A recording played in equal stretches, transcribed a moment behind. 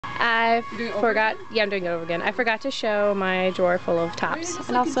I forgot. Yeah, I'm doing it over again. I forgot to show my drawer full of tops.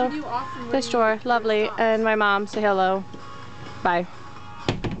 And also this drawer, lovely. And my mom, say hello. Bye.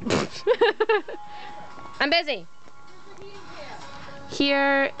 I'm busy.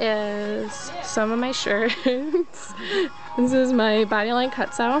 Here is some of my shirts. This is my Bodyline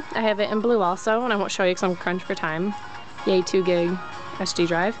cut sew. I have it in blue also, and I won't show you because I'm crunched for time. Yay, 2 gig SD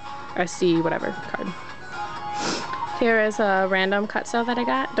drive, or SD whatever card. Here is a random cut sew that I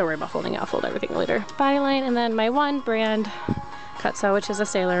got. Don't worry about folding it, I'll fold everything later. Bodyline, and then my one brand cut sew, which is a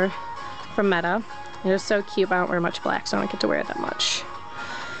sailor from Meta. It is so cute, but I don't wear much black, so I don't get to wear it that much.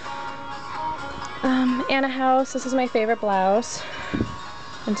 Anna House, this is my favorite blouse.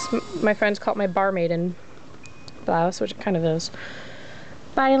 And my friends call it my barmaiden blouse, which it kind of is.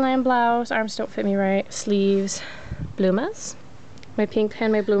 Bodyline blouse, arms don't fit me right, sleeves, bloomas. My pink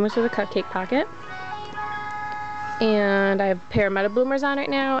handmade bloomers with a cupcake pocket. And I have a pair of Meta bloomers on right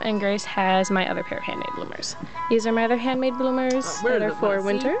now, and Grace has my other pair of handmade bloomers. These are my other handmade bloomers that are for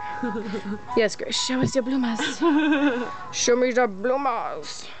winter. Yes, Grace, show us your bloomers. Show me your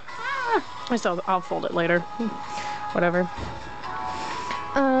bloomers. I'll fold it later. Whatever.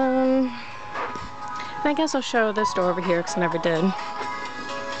 I guess I'll show this door over here because I never did.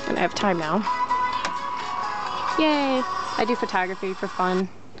 And I have time now. Yay! I do photography for fun.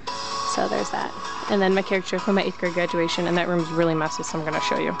 So there's that. And then my character from my 8th grade graduation, and that room's really messy, so I'm gonna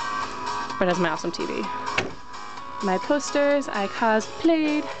show you. But it has my awesome TV. My posters, I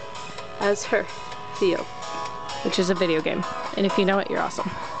cosplayed as her, Theo, which is a video game. And if you know it, you're awesome.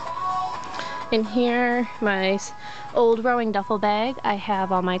 In here, my old rowing duffel bag, I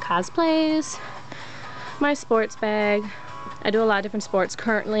have all my cosplays, my sports bag. I do a lot of different sports.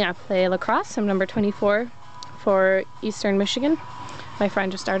 Currently, I play lacrosse. I'm number 24 for Eastern Michigan. My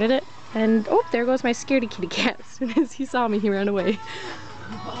friend just started it. And, oh, there goes my scaredy kitty cat. As soon as he saw me, he ran away.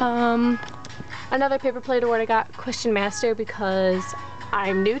 Another paper plate award I got, Question Master, because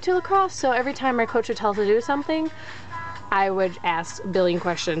I'm new to lacrosse, so every time my coach would tell us to do something, I would ask a billion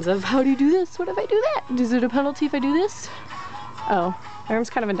questions of, how do you do this? What if I do that? Is it a penalty if I do this? Oh, my room's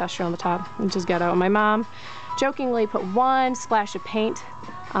kind of industrial on the top, which is ghetto. My mom jokingly put 1 splash of paint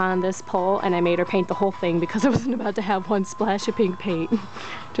on this pole, and I made her paint the whole thing because I wasn't about to have 1 splash of pink paint,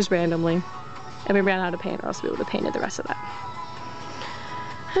 just randomly. And we ran out of paint, or else we would have painted the rest of that.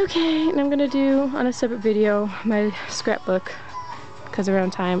 Okay, and I'm gonna do, on a separate video, my scrapbook, because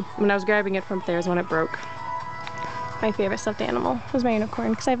around time, when I was grabbing it from upstairs when it broke. My favorite stuffed animal was my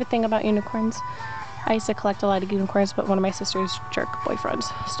unicorn, because I have a thing about unicorns. I used to collect a lot of unicorns, but one of my sister's jerk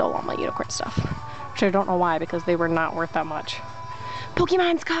boyfriends stole all my unicorn stuff. Which I don't know why, because they were not worth that much.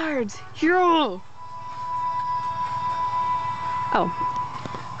 Pokemon's cards! Yeah! Oh,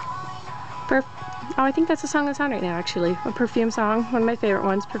 I think that's the song that's on right now, actually. A perfume song, one of my favorite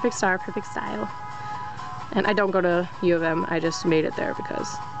ones. Perfect Star, Perfect Style. And I don't go to U of M, I just made it there because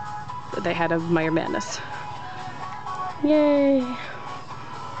they had a Meyer Madness. Yay!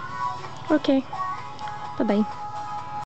 Okay, bye-bye.